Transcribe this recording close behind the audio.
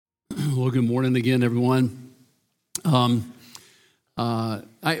Well, good morning again, everyone. I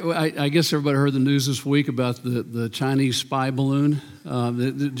guess everybody heard the news this week about the Chinese spy balloon.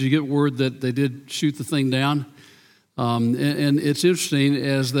 Did you get word that they did shoot the thing down? And it's interesting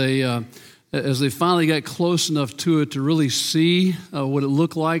as they finally got close enough to it to really see what it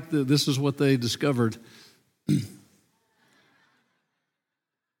looked like. This is what they discovered.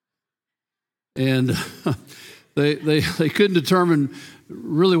 And they couldn't determine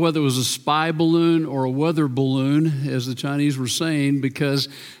really whether it was a spy balloon or a weather balloon, as the Chinese were saying, because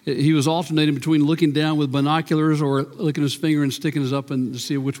he was alternating between looking down with binoculars or licking his finger and sticking his up and to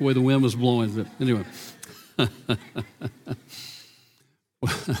see which way the wind was blowing. But anyway.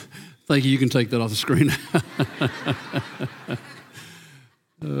 Thank you. You can take that off the screen.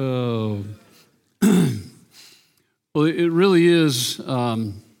 Oh. Well, it really is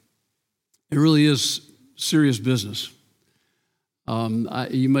serious business.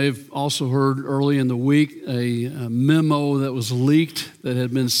 You may have also heard early in the week a memo that was leaked that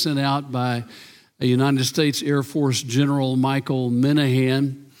had been sent out by a United States Air Force General Michael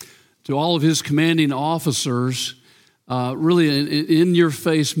Minahan to all of his commanding officers, really an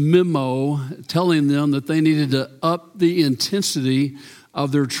in-your-face memo telling them that they needed to up the intensity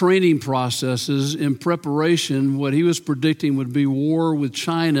of their training processes in preparation, what he was predicting would be war with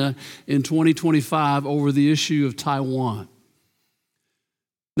China in 2025 over the issue of Taiwan.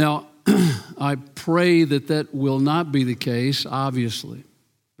 Now, I pray that will not be the case, obviously,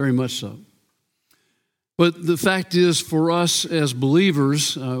 very much so. But the fact is, for us as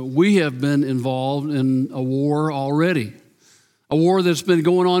believers, we have been involved in a war already, a war that's been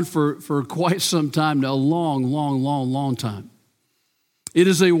going on for quite some time now, a long time. It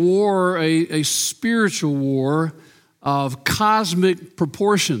is a war, a spiritual war of cosmic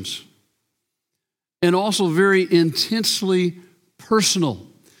proportions and also very intensely personal.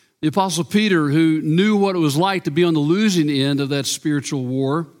 The Apostle Peter, who knew what it was like to be on the losing end of that spiritual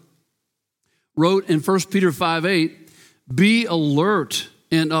war, wrote in 1 Peter 5:8, "Be alert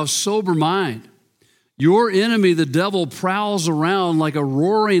and of sober mind. Your enemy, the devil, prowls around like a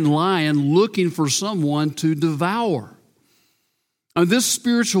roaring lion looking for someone to devour." And this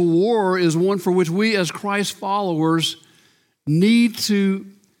spiritual war is one for which we as Christ followers need to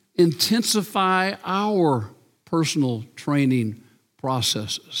intensify our personal training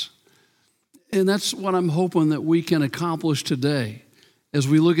processes. And that's what I'm hoping that we can accomplish today as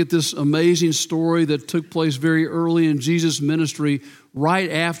we look at this amazing story that took place very early in Jesus' ministry right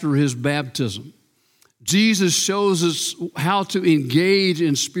after his baptism. Jesus shows us how to engage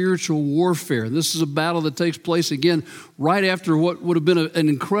in spiritual warfare. This is a battle that takes place again right after what would have been an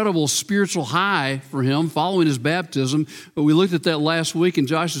incredible spiritual high for him following his baptism. But we looked at that last week in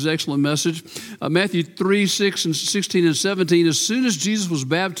Josh's excellent message. Matthew 3, 6, and 16 and 17. As soon as Jesus was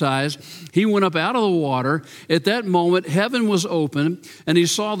baptized, he went up out of the water. At that moment, heaven was open, and he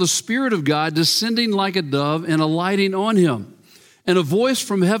saw the Spirit of God descending like a dove and alighting on him. And a voice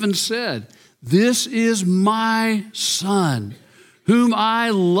from heaven said, "This is my Son, whom I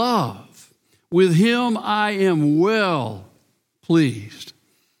love. With him I am well pleased."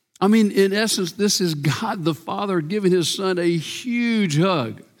 I mean, in essence, this is God the Father giving his Son a huge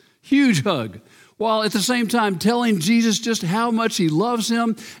hug, while at the same time telling Jesus just how much he loves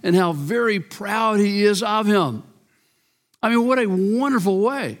him and how very proud he is of him. I mean, what a wonderful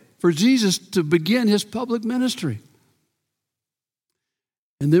way for Jesus to begin his public ministry.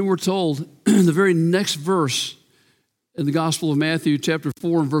 And then we're told in the very next verse in the Gospel of Matthew, chapter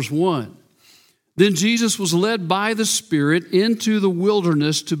 4 and verse 1, "Then Jesus was led by the Spirit into the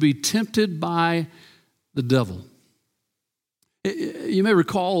wilderness to be tempted by the devil." You may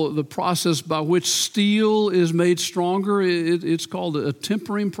recall the process by which steel is made stronger. It's called a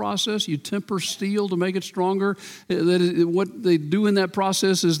tempering process. You temper steel to make it stronger. What they do in that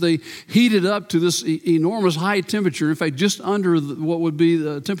process is they heat it up to this enormous high temperature. In fact, just under what would be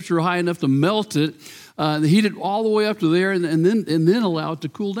the temperature high enough to melt it. They heat it all the way up to there and then allow it to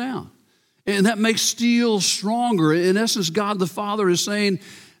cool down. And that makes steel stronger. In essence, God the Father is saying,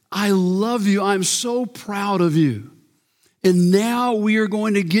 "I love you. I'm so proud of you. And now we are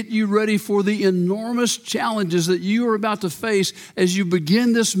going to get you ready for the enormous challenges that you are about to face as you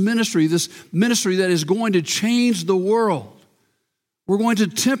begin this ministry that is going to change the world. We're going to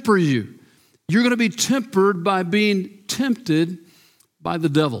temper you. You're going to be tempered by being tempted by the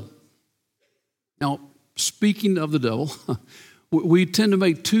devil." Now, speaking of the devil, we tend to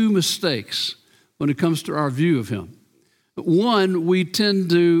make two mistakes when it comes to our view of him. One, we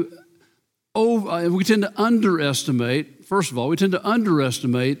tend to underestimate. First of all, we tend to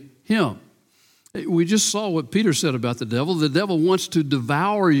underestimate him. We just saw what Peter said about the devil. The devil wants to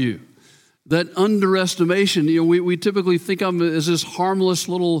devour you. that underestimation. We typically think of him as this harmless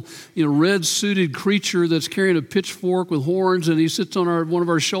little, red-suited creature that's carrying a pitchfork with horns, and he sits on one of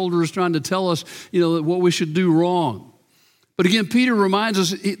our shoulders trying to tell us, what we should do wrong. But again, Peter reminds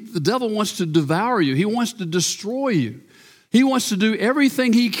us the devil wants to devour you. He wants to destroy you. He wants to do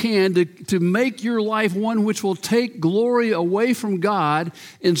everything he can to make your life one which will take glory away from God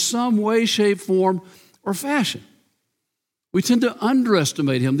in some way, shape, form, or fashion. We tend to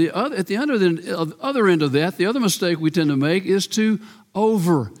underestimate him. At the other end of that, the other mistake we tend to make is to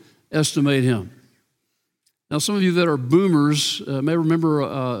overestimate him. Now, some of you that are boomers may remember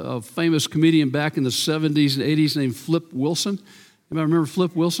a famous comedian back in the 70s and 80s named Flip Wilson. Anybody remember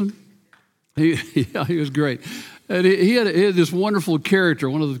Flip Wilson? He was great. And he had this wonderful character,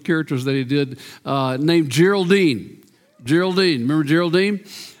 one of the characters that he did, named Geraldine. Geraldine, remember Geraldine?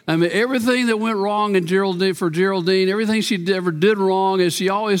 I mean, everything that went wrong for Geraldine, everything she ever did wrong, and she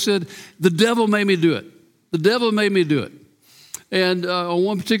always said, the devil made me do it. The devil made me do it. And on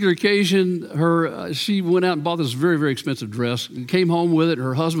one particular occasion, she went out and bought this very, very expensive dress and came home with it.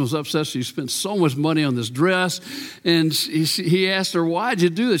 Her husband was upset. She spent so much money on this dress. And he asked her, why'd you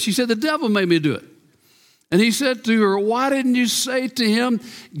do this? She said, the devil made me do it. And he said to her, why didn't you say to him,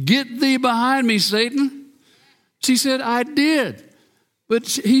 get thee behind me, Satan? She said, I did. But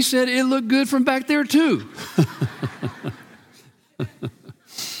he said, it looked good from back there too.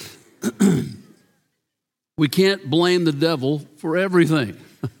 We can't blame the devil for everything,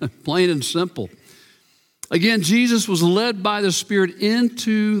 plain and simple. Again, Jesus was led by the Spirit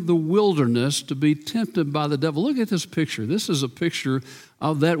into the wilderness to be tempted by the devil. Look at this picture. This is a picture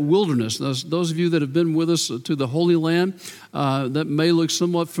of that wilderness. Those of you that have been with us to the Holy Land, that may look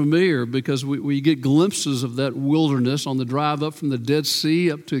somewhat familiar because we get glimpses of that wilderness on the drive up from the Dead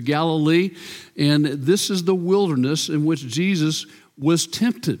Sea up to Galilee. And this is the wilderness in which Jesus was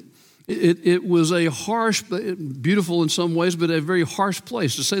tempted. It was a harsh, beautiful in some ways, but a very harsh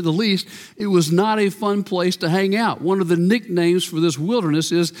place. To say the least, it was not a fun place to hang out. One of the nicknames for this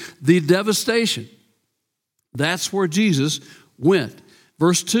wilderness is the devastation. That's where Jesus went.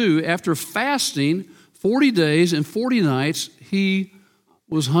 Verse 2, after fasting 40 days and 40 nights, he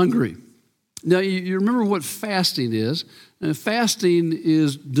was hungry. Now, you remember what fasting is. And fasting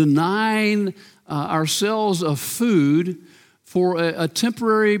is denying ourselves of food for a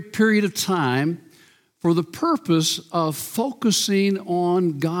temporary period of time for the purpose of focusing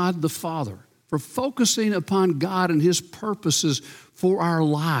on God the Father, for focusing upon God and his purposes for our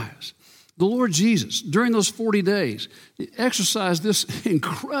lives. The Lord Jesus, during those 40 days, he exercised this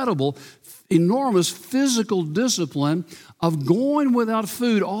incredible, enormous physical discipline of going without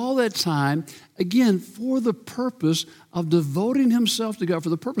food all that time, again, for the purpose of devoting himself to God, for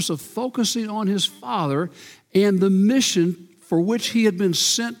the purpose of focusing on his Father and the mission for which he had been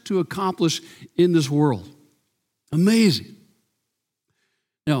sent to accomplish in this world. Amazing.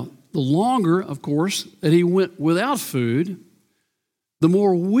 Now, the longer, of course, that he went without food, the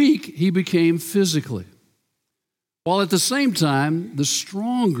more weak he became physically. While at the same time, the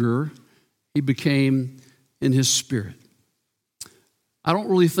stronger he became in his spirit. I don't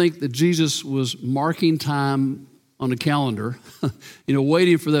really think that Jesus was marking time on the calendar,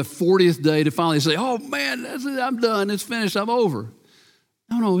 waiting for that 40th day to finally say, oh man, that's it, I'm done, it's finished, I'm over.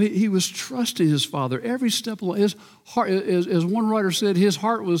 No, he was trusting his Father every step along. His heart, as one writer said, his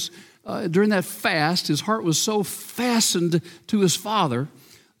heart was, during that fast, his heart was so fastened to his Father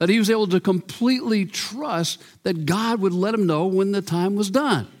that he was able to completely trust that God would let him know when the time was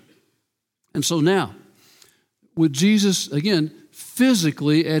done. And so now, with Jesus, again,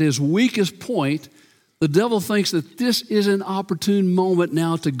 physically at his weakest point, the devil thinks that this is an opportune moment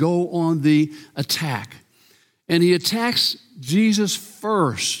now to go on the attack. And he attacks Jesus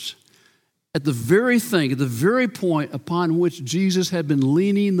first at the very point upon which Jesus had been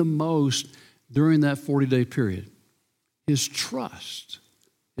leaning the most during that 40-day period. His trust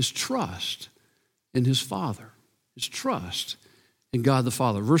in his Father, his trust in God the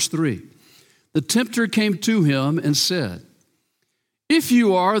Father. Verse 3, the tempter came to him and said, if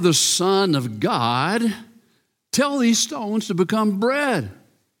you are the Son of God, tell these stones to become bread.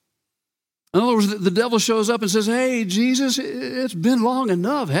 In other words, the devil shows up and says, hey, Jesus, it's been long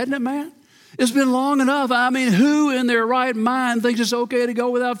enough, hasn't it, man? It's been long enough. I mean, who in their right mind thinks it's okay to go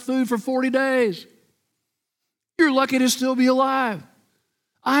without food for 40 days? You're lucky to still be alive.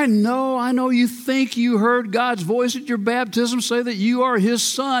 I know you think you heard God's voice at your baptism say that you are his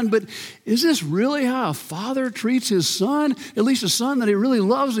son, but is this really how a father treats his son? At least a son that he really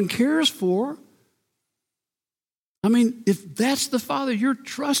loves and cares for? I mean, if that's the Father you're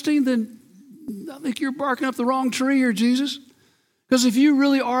trusting, then I think you're barking up the wrong tree here, Jesus. Because if you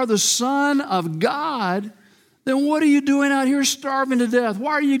really are the Son of God, then what are you doing out here starving to death?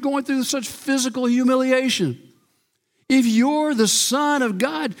 Why are you going through such physical humiliation? If you're the Son of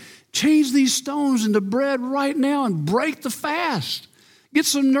God, change these stones into bread right now and break the fast. Get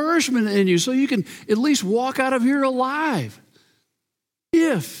some nourishment in you so you can at least walk out of here alive.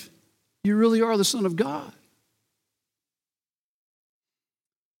 If you really are the Son of God.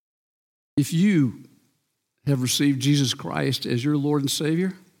 If you have received Jesus Christ as your Lord and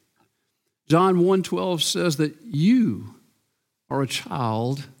Savior, John 1:12 says that you are a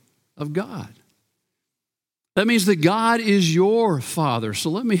child of God. That means that God is your Father. So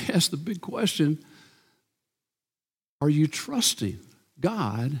let me ask the big question, are you trusting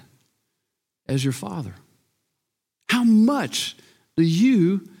God as your Father? How much do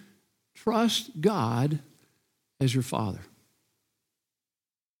you trust God as your Father?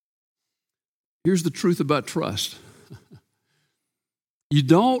 Here's the truth about trust. You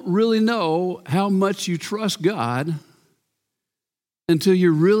don't really know how much you trust God until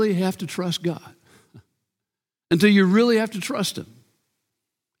you really have to trust God. Until you really have to trust Him.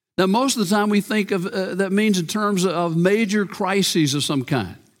 Now, most of the time we think of that means in terms of major crises of some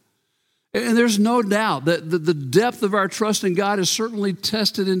kind. And there's no doubt that the depth of our trust in God is certainly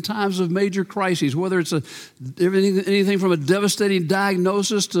tested in times of major crises, whether it's anything from a devastating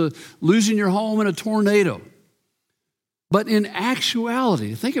diagnosis to losing your home in a tornado. But in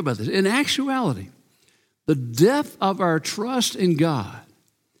actuality, think about this, in actuality, the depth of our trust in God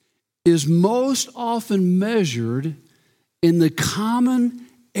is most often measured in the common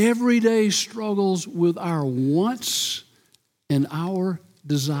everyday struggles with our wants and our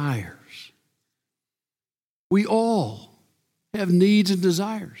desires. We all have needs and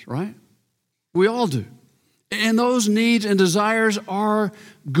desires, right? We all do. And those needs and desires are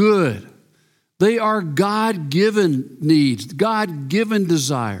good. They are God-given needs, God-given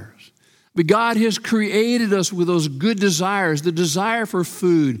desires. But God has created us with those good desires, the desire for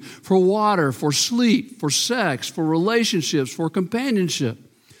food, for water, for sleep, for sex, for relationships, for companionship.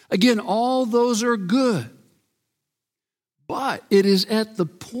 Again, all those are good. But it is at the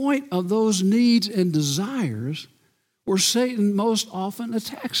point of those needs and desires where Satan most often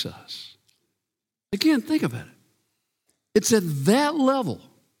attacks us. Again, think about it. It's at that level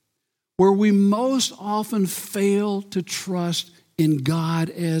where we most often fail to trust in God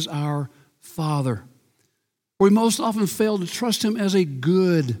as our Father. We most often fail to trust Him as a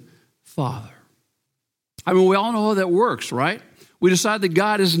good Father. I mean, we all know how that works, right? We decide that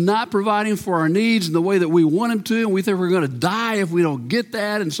God is not providing for our needs in the way that we want Him to, and we think we're going to die if we don't get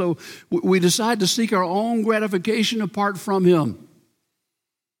that, and so we decide to seek our own gratification apart from Him.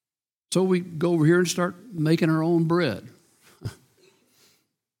 So we go over here and start making our own bread.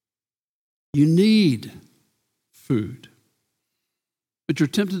 You need food, but you're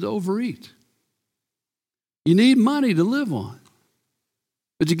tempted to overeat. You need money to live on,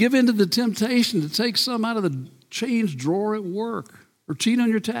 but you give in to the temptation to take some out of the change drawer at work or cheat on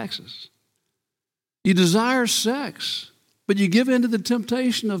your taxes. You desire sex, but you give in to the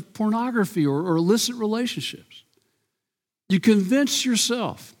temptation of pornography or illicit relationships. You convince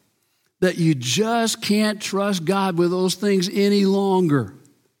yourself that you just can't trust God with those things any longer.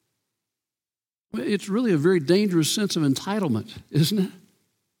 It's really a very dangerous sense of entitlement, isn't it?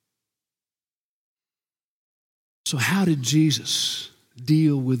 So how did Jesus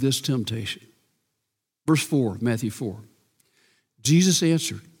deal with this temptation? Verse 4, Matthew 4. Jesus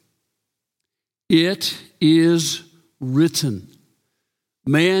answered, "It is written,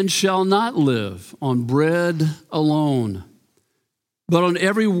 man shall not live on bread alone, but on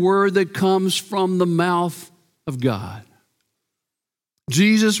every word that comes from the mouth of God."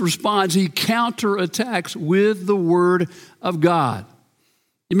 Jesus responds, he counterattacks with the word of God.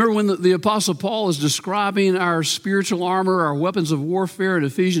 You remember when the Apostle Paul is describing our spiritual armor, our weapons of warfare in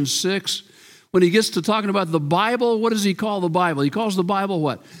Ephesians 6, when he gets to talking about the Bible, what does he call the Bible? He calls the Bible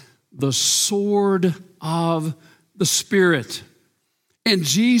what? The sword of the Spirit. And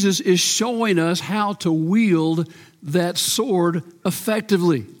Jesus is showing us how to wield that sword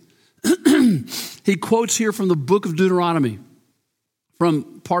effectively. He quotes here from the book of Deuteronomy,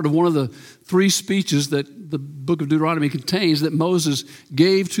 from part of one of the three speeches that the book of Deuteronomy contains that Moses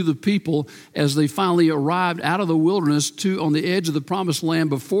gave to the people as they finally arrived out of the wilderness on the edge of the promised land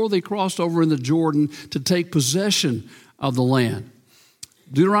before they crossed over in the Jordan to take possession of the land.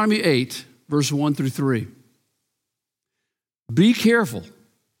 Deuteronomy 8, verse 1 through 3. Be careful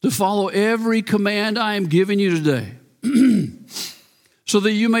to follow every command I am giving you today, so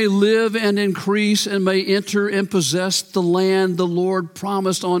that you may live and increase and may enter and possess the land the Lord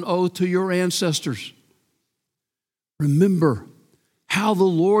promised on oath to your ancestors. Remember how the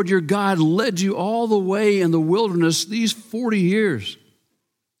Lord your God led you all the way in the wilderness these 40 years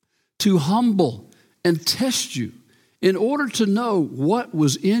to humble and test you in order to know what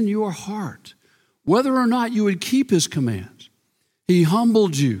was in your heart, whether or not you would keep his commands. He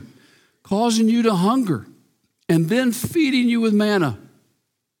humbled you, causing you to hunger, and then feeding you with manna,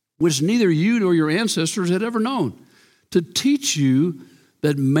 which neither you nor your ancestors had ever known, to teach you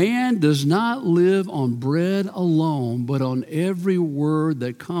that man does not live on bread alone, but on every word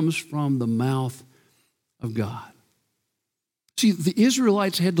that comes from the mouth of God. See, the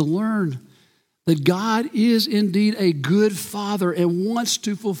Israelites had to learn that God is indeed a good father and wants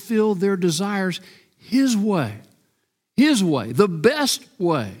to fulfill their desires his way, the best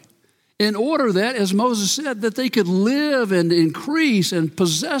way, in order that, as Moses said, that they could live and increase and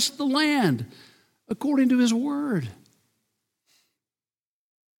possess the land according to his word.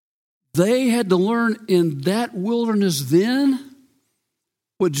 They had to learn in that wilderness then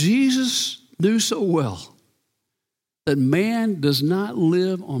what Jesus knew so well, that man does not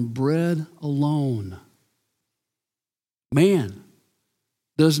live on bread alone. Man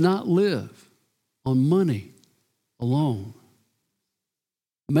does not live on money alone.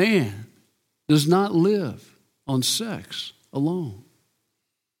 Man does not live on sex alone.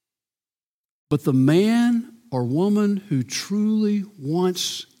 But the man or woman who truly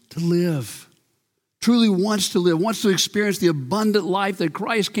wants to live, wants to experience the abundant life that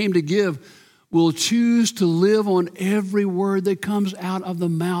Christ came to give, will choose to live on every word that comes out of the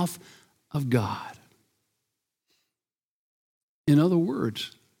mouth of God. In other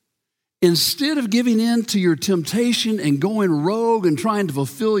words, instead of giving in to your temptation and going rogue and trying to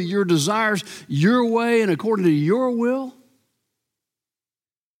fulfill your desires your way and according to your will,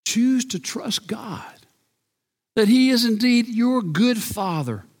 choose to trust God, that he is indeed your good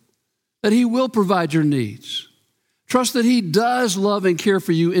father, that he will provide your needs. Trust that he does love and care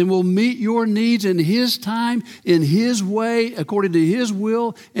for you and will meet your needs in his time, in his way, according to his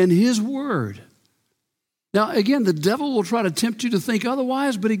will and his word. Now, again, the devil will try to tempt you to think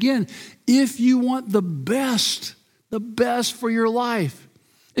otherwise, but again, if you want the best for your life,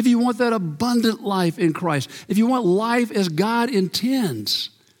 if you want that abundant life in Christ, if you want life as God intends,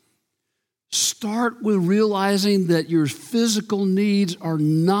 start with realizing that your physical needs are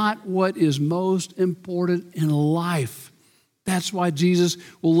not what is most important in life. That's why Jesus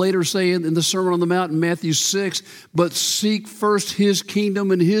will later say in the Sermon on the Mount in Matthew 6, but seek first his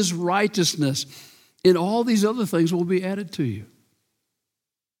kingdom and his righteousness, and all these other things will be added to you.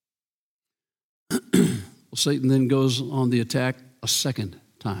 Well, Satan then goes on the attack a second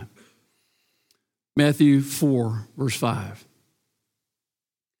time. Matthew 4, verse 5.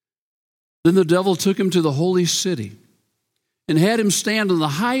 Then the devil took him to the holy city and had him stand on the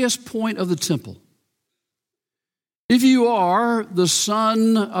highest point of the temple. If you are the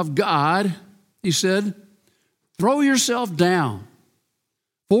Son of God, he said, throw yourself down,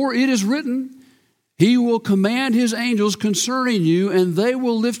 for it is written, he will command his angels concerning you, and they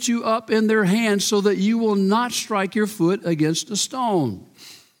will lift you up in their hands so that you will not strike your foot against a stone.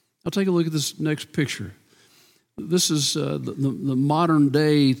 Now take a look at this next picture. This is the modern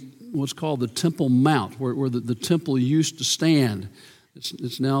day, what's called the Temple Mount, where the temple used to stand.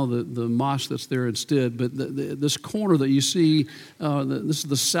 It's now the mosque that's there instead. But this corner that you see, this is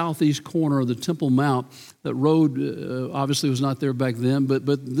the southeast corner of the Temple Mount. That road obviously was not there back then, but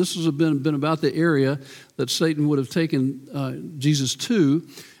this has been about the area that Satan would have taken Jesus to.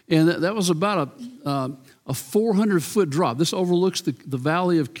 And that was about a 400-foot drop. This overlooks the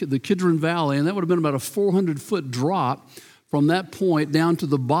valley of the Kidron Valley, and that would have been about a 400-foot drop from that point down to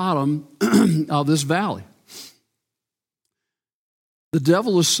the bottom of this valley. The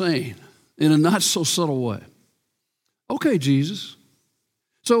devil is saying, in a not so subtle way, okay, Jesus,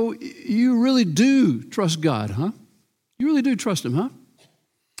 so you really do trust God, huh? You really do trust him, huh?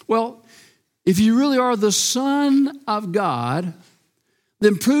 Well, if you really are the Son of God,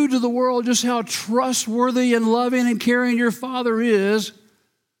 then prove to the world just how trustworthy and loving and caring your Father is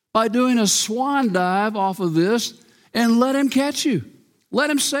by doing a swan dive off of this and let him catch you. Let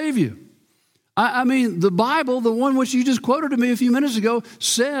him save you. I mean, the Bible, the one which you just quoted to me a few minutes ago,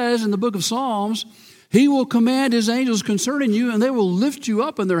 says in the book of Psalms, he will command his angels concerning you, and they will lift you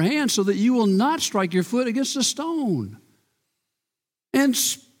up in their hands so that you will not strike your foot against a stone. And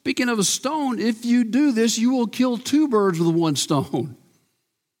speaking of a stone, if you do this, you will kill two birds with one stone.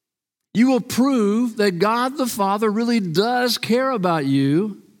 You will prove that God the Father really does care about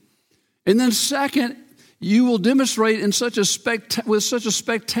you. And then second, you will demonstrate in with such a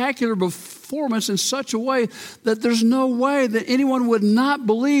spectacular performance in such a way that there's no way that anyone would not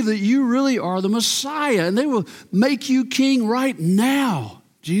believe that you really are the Messiah. And they will make you king right now,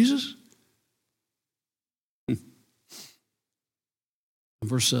 Jesus.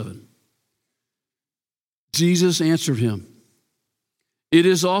 Verse 7. Jesus answered him, "It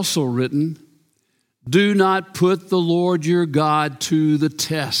is also written, do not put the Lord your God to the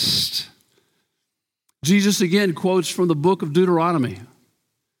test." Jesus again quotes from the book of Deuteronomy,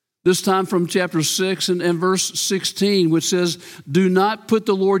 this time from chapter 6 and verse 16, which says, "Do not put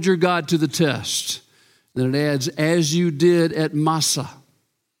the Lord your God to the test." Then it adds, "as you did at Massah."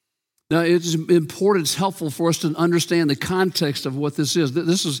 Now, it's important, it's helpful for us to understand the context of what this is.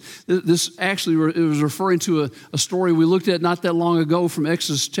 This actually it was referring to a story we looked at not that long ago from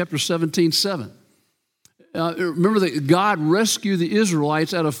Exodus chapter 17:7. Remember that God rescued the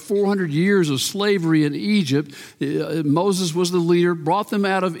Israelites out of 400 years of slavery in Egypt. Moses was the leader, brought them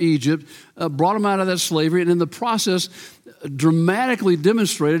out of Egypt, brought them out of that slavery, and in the process dramatically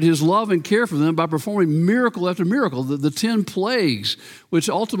demonstrated his love and care for them by performing miracle after miracle, the 10 plagues, which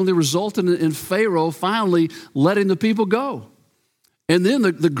ultimately resulted in Pharaoh finally letting the people go. And then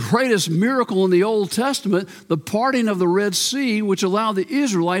the greatest miracle in the Old Testament, the parting of the Red Sea, which allowed the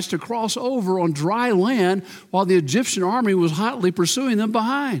Israelites to cross over on dry land while the Egyptian army was hotly pursuing them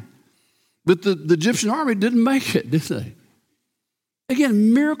behind. But the Egyptian army didn't make it, did they?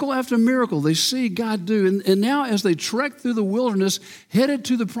 Again, miracle after miracle they see God do. And now as they trek through the wilderness, headed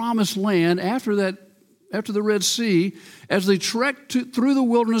to the promised land after the Red Sea, as they trekked through the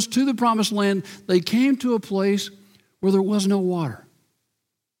wilderness to the promised land, they came to a place where there was no water.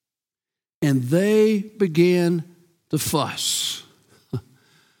 And they began to fuss.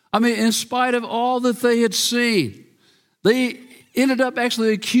 I mean, in spite of all that they had seen, they ended up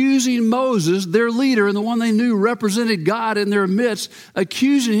actually accusing Moses, their leader, and the one they knew represented God in their midst,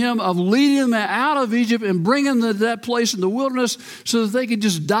 accusing him of leading them out of Egypt and bringing them to that place in the wilderness so that they could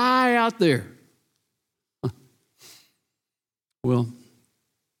just die out there. Well,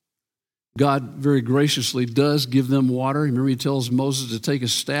 God very graciously does give them water. Remember, he tells Moses to take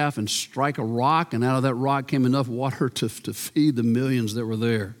his staff and strike a rock, and out of that rock came enough water to feed the millions that were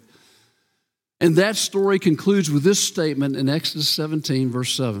there. And that story concludes with this statement in Exodus 17,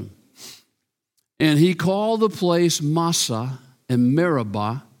 verse 7. "And he called the place Massah and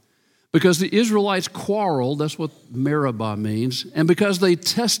Meribah, because the Israelites quarreled," that's what Meribah means, "and because they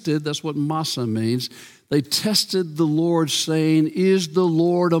tested," that's what Massah means, "they tested the Lord, saying, is the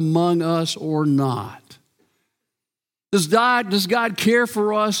Lord among us or not?" Does God care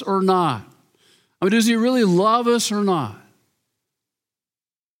for us or not? I mean, does he really love us or not?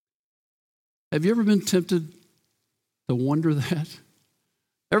 Have you ever been tempted to wonder that?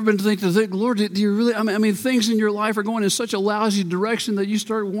 Ever been to think, Lord, do you really, I mean, things in your life are going in such a lousy direction that you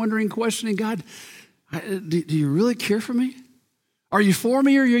start wondering, questioning, God, do you really care for me? Are you for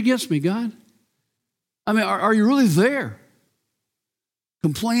me or are you against me, God? I mean, are you really there?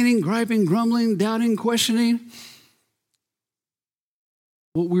 Complaining, griping, grumbling, doubting, questioning.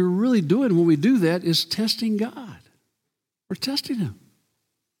 What we're really doing when we do that is testing God. We're testing him.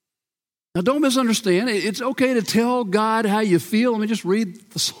 Now, don't misunderstand. It's okay to tell God how you feel. Let me just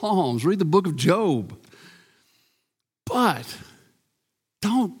read the Psalms, read the book of Job. But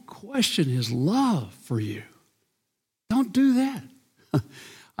don't question his love for you. Don't do that.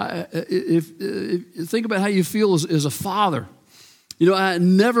 If think about how you feel as a father. You know, I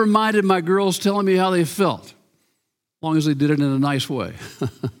never minded my girls telling me how they felt, as long as they did it in a nice way.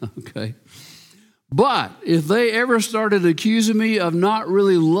 Okay. But if they ever started accusing me of not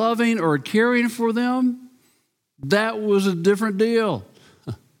really loving or caring for them, that was a different deal.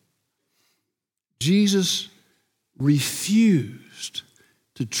 Jesus refused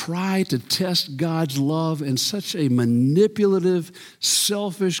to try to test God's love in such a manipulative,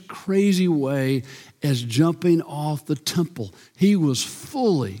 selfish, crazy way as jumping off the temple. He was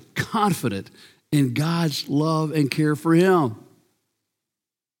fully confident in God's love and care for him.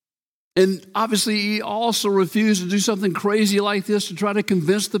 And obviously, he also refused to do something crazy like this to try to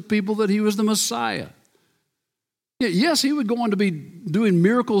convince the people that he was the Messiah. Yes, he would go on to be doing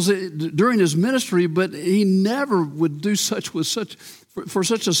miracles during his ministry, but he never would do such for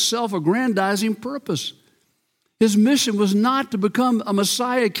such a self-aggrandizing purpose. His mission was not to become a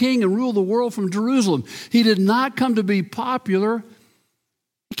Messiah king and rule the world from Jerusalem. He did not come to be popular.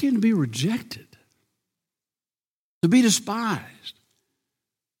 He came to be rejected, to be despised.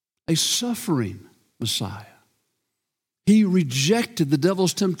 A suffering Messiah. He rejected the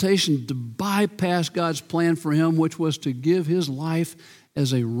devil's temptation to bypass God's plan for him, which was to give his life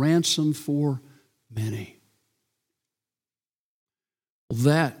as a ransom for many. Well,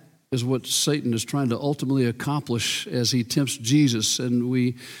 that is what Satan is trying to ultimately accomplish as he tempts Jesus. And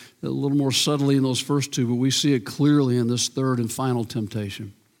we, a little more subtly in those first two, but we see it clearly in this third and final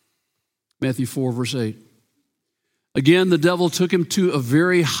temptation. Matthew 4, verse 8. Again, the devil took him to a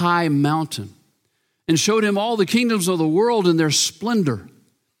very high mountain and showed him all the kingdoms of the world and their splendor.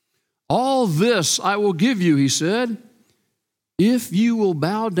 All this I will give you, he said, if you will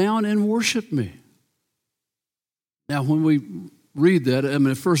bow down and worship me. Now, when we read that, I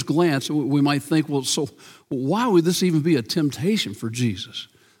mean, at first glance, we might think, well, so why would this even be a temptation for Jesus?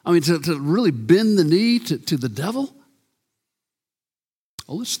 I mean, to really bend the knee to the devil?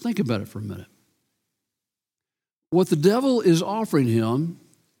 Well, let's think about it for a minute. What the devil is offering him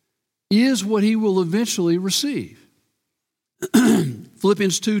is what he will eventually receive.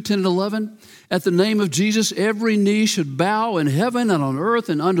 Philippians 2, 10 and 11, at the name of Jesus, every knee should bow in heaven and on earth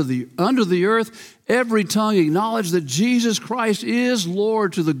and under the earth, every tongue acknowledge that Jesus Christ is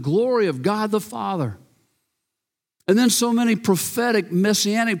Lord to the glory of God the Father. And then so many prophetic,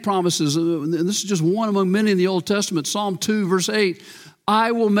 messianic promises, and this is just one among many in the Old Testament. Psalm 2, verse 8,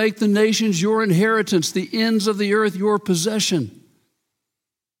 I will make the nations your inheritance, the ends of the earth your possession.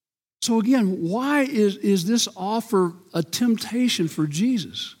 So again, why is this offer a temptation for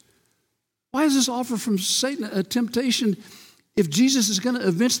Jesus? Why is this offer from Satan a temptation if Jesus is going to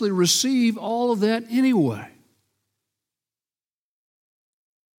eventually receive all of that anyway?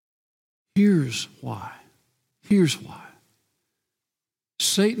 Here's why. Here's why.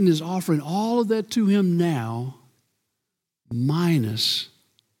 Satan is offering all of that to him now, minus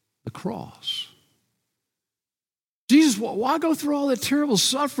the cross. Jesus, why go through all that terrible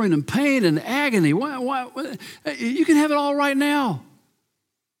suffering and pain and agony? Why? You can have it all right now.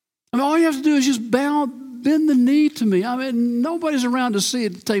 I mean, all you have to do is just bend the knee to me. I mean, nobody's around to see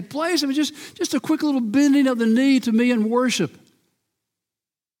it take place. I mean, just a quick little bending of the knee to me in worship.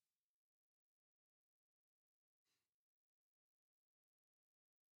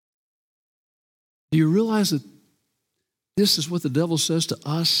 Do you realize that this is what the devil says to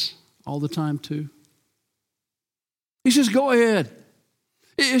us all the time too? He says, go ahead.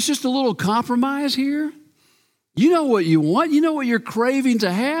 It's just a little compromise here. You know what you want. You know what you're craving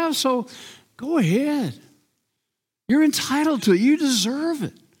to have, so go ahead. You're entitled to it. You deserve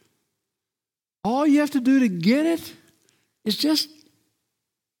it. All you have to do to get it is just a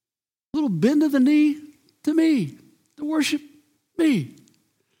little bend of the knee to me, to worship me.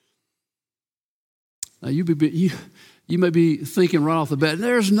 Now, you may be thinking right off the bat,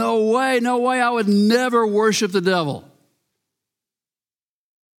 there's no way I would never worship the devil.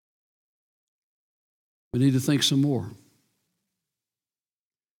 We need to think some more.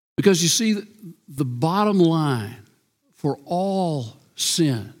 Because you see, the bottom line for all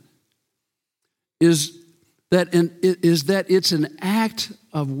sin is that it's an act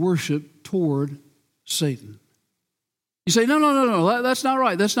of worship toward Satan. You say, no, that's not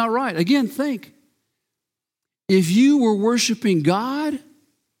right. That's not right. Again, think. If you were worshiping God,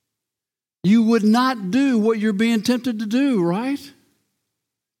 you would not do what you're being tempted to do, right?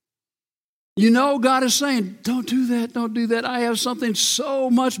 You know God is saying, don't do that, don't do that. I have something so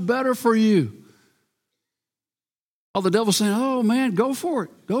much better for you. Oh, the devil's saying, oh man, go for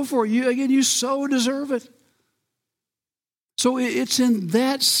it. Go for it. You so deserve it. So it's in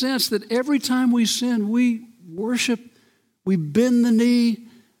that sense that every time we sin, we worship, we bend the knee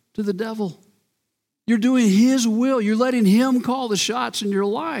to the devil. You're doing his will. You're letting him call the shots in your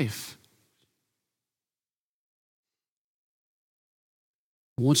life.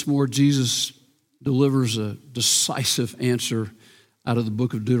 Once more, Jesus delivers a decisive answer out of the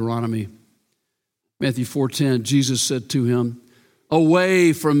book of Deuteronomy. Matthew 4:10, Jesus said to him,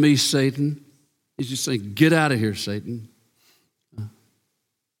 away from me, Satan. He's just saying, get out of here, Satan.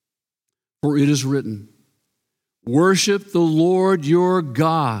 For it is written, worship the Lord your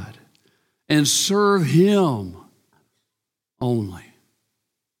God and serve him only.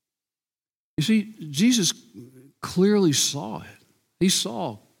 You see, Jesus clearly saw it. He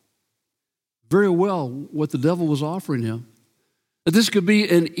saw very well what the devil was offering him. That this could be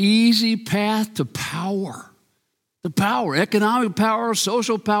an easy path to power. The power, economic power,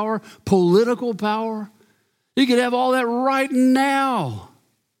 social power, political power. He could have all that right now.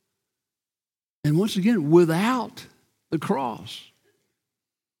 And once again, without the cross.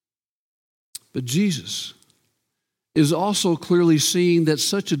 But Jesus is also clearly seeing that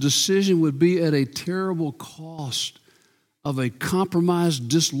such a decision would be at a terrible cost of a compromised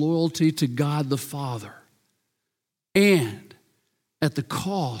disloyalty to God the Father, and at the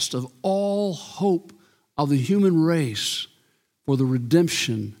cost of all hope of the human race for the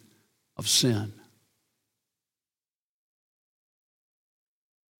redemption of sin.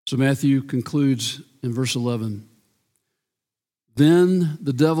 So Matthew concludes in verse 11. Then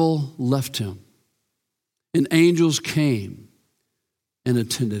the devil left him, and angels came and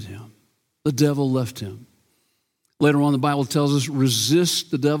attended him. The devil left him. Later on, the Bible tells us, resist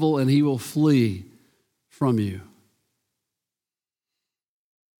the devil and he will flee from you.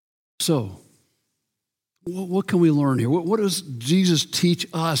 So, what can we learn here? What does Jesus teach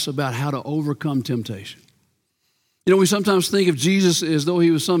us about how to overcome temptation? You know, we sometimes think of Jesus as though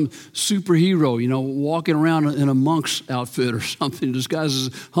he was some superhero, walking around in a monk's outfit or something, disguised as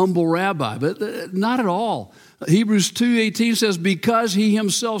a humble rabbi, but not at all. Hebrews 2:18 says, because he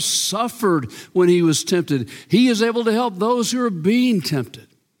himself suffered when he was tempted, he is able to help those who are being tempted.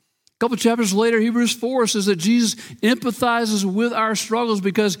 A couple chapters later, Hebrews 4 says that Jesus empathizes with our struggles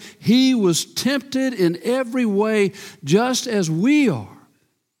because he was tempted in every way just as we are,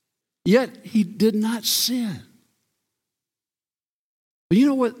 yet he did not sin. But you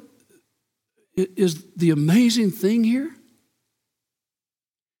know what is the amazing thing here?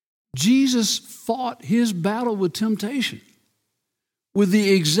 Jesus fought his battle with temptation with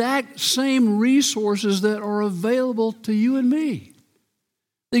the exact same resources that are available to you and me.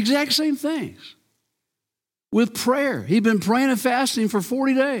 The exact same things. With prayer. He'd been praying and fasting for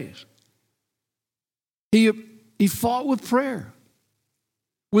 40 days. He fought with prayer.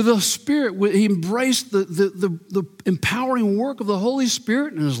 With the Spirit, he embraced the empowering work of the Holy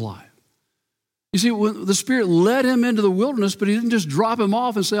Spirit in his life. You see, when the Spirit led him into the wilderness, but he didn't just drop him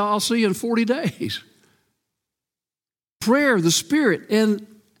off and say, I'll see you in 40 days. Prayer, the Spirit, and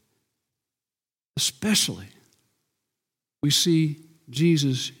especially, we see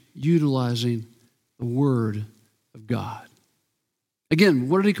Jesus utilizing the Word of God. Again,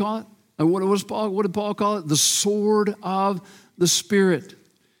 what did he call it? What did Paul call it? The sword of the Spirit.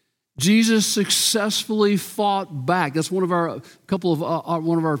 Jesus successfully fought back. That's one of our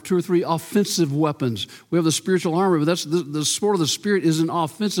two or three offensive weapons. We have the spiritual armor, but that's the sword of the Spirit is an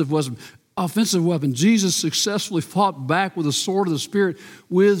offensive weapon. Jesus successfully fought back with the sword of the Spirit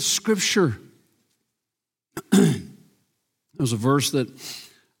with Scripture. There was a verse that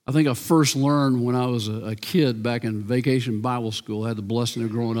I think I first learned when I was a kid back in Vacation Bible School. I had the blessing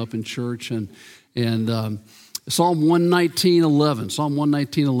of growing up in church, and Psalm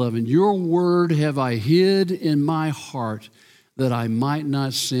 119:11. Your word have I hid in my heart that I might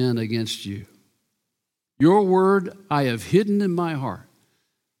not sin against you. Your word I have hidden in my heart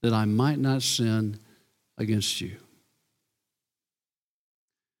that I might not sin against you.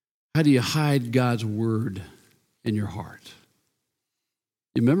 How do you hide God's word in your heart?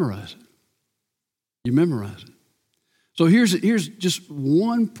 You memorize it. You memorize it. So here's just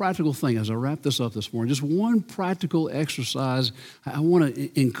one practical thing as I wrap this up this morning, just one practical exercise I want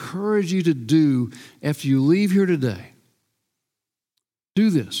to encourage you to do after you leave here today.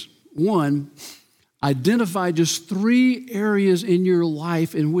 Do this. One, identify just 3 areas in your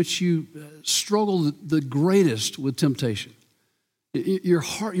life in which you struggle the greatest with temptation. Your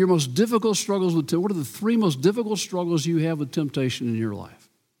most difficult struggles with temptation. What are the 3 most difficult struggles you have with temptation in your life?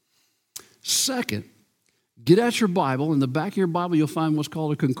 Second, get out your Bible. In the back of your Bible, you'll find what's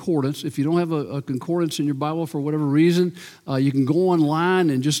called a concordance. If you don't have a concordance in your Bible for whatever reason, you can go online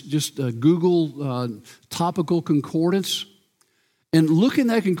and just Google topical concordance. And look in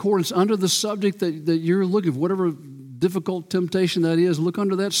that concordance under the subject that you're looking for, whatever difficult temptation that is, look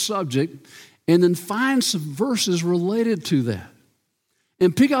under that subject, and then find some verses related to that.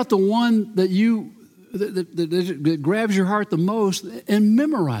 And pick out the one that that grabs your heart the most and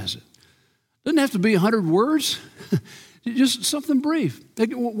memorize it. Doesn't have to be 100 words. Just something brief.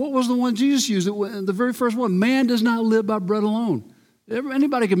 What was the one Jesus used? The very first one, man does not live by bread alone.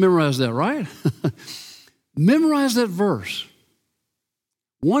 Anybody can memorize that, right? Memorize that verse.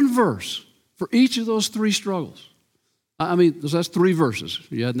 One verse for each of those 3 struggles. I mean, that's 3 verses.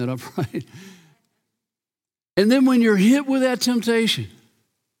 You adding that up right? And then when you're hit with that temptation,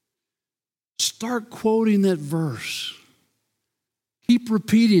 start quoting that verse. Keep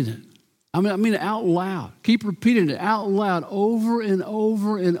repeating it. I mean out loud. Keep repeating it out loud over and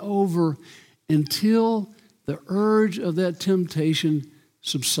over and over until the urge of that temptation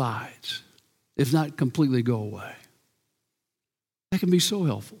subsides, if not completely go away. That can be so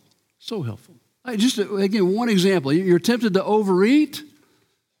helpful, so helpful. Just, again, one example. You're tempted to overeat,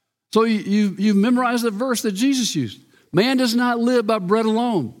 so you memorize the verse that Jesus used. Man does not live by bread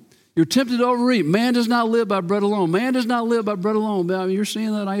alone. You're tempted to overeat. Man does not live by bread alone. Man does not live by bread alone. I mean, you're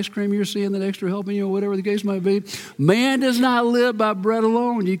seeing that ice cream, you're seeing that extra helping you, whatever the case might be. Man does not live by bread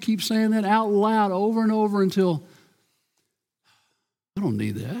alone. You keep saying that out loud over and over until, I don't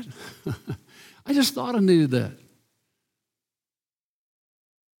need that. I just thought I needed that.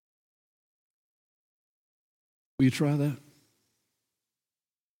 Will you try that?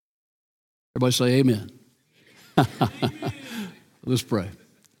 Everybody say amen. Let's pray.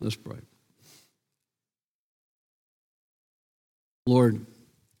 Let's pray. Lord,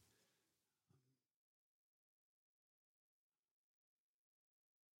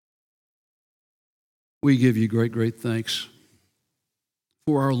 we give you great, great thanks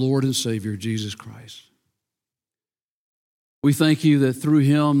for our Lord and Savior, Jesus Christ. We thank you that through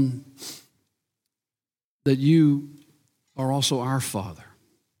him, that you are also our Father,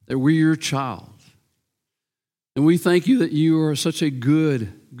 that we're your child. And we thank you that you are such a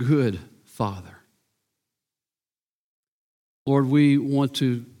good, good Father. Lord, we want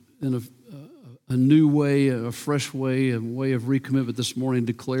to, in a new way, a fresh way, a way of recommitment this morning,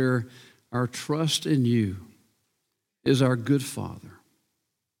 declare our trust in you is our good Father.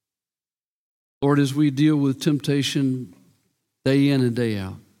 Lord, as we deal with temptation day in and day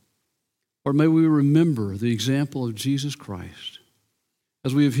out, Lord, may we remember the example of Jesus Christ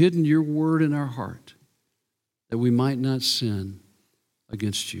as we have hidden your word in our heart, that we might not sin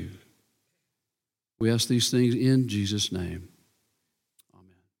against you. We ask these things in Jesus' name.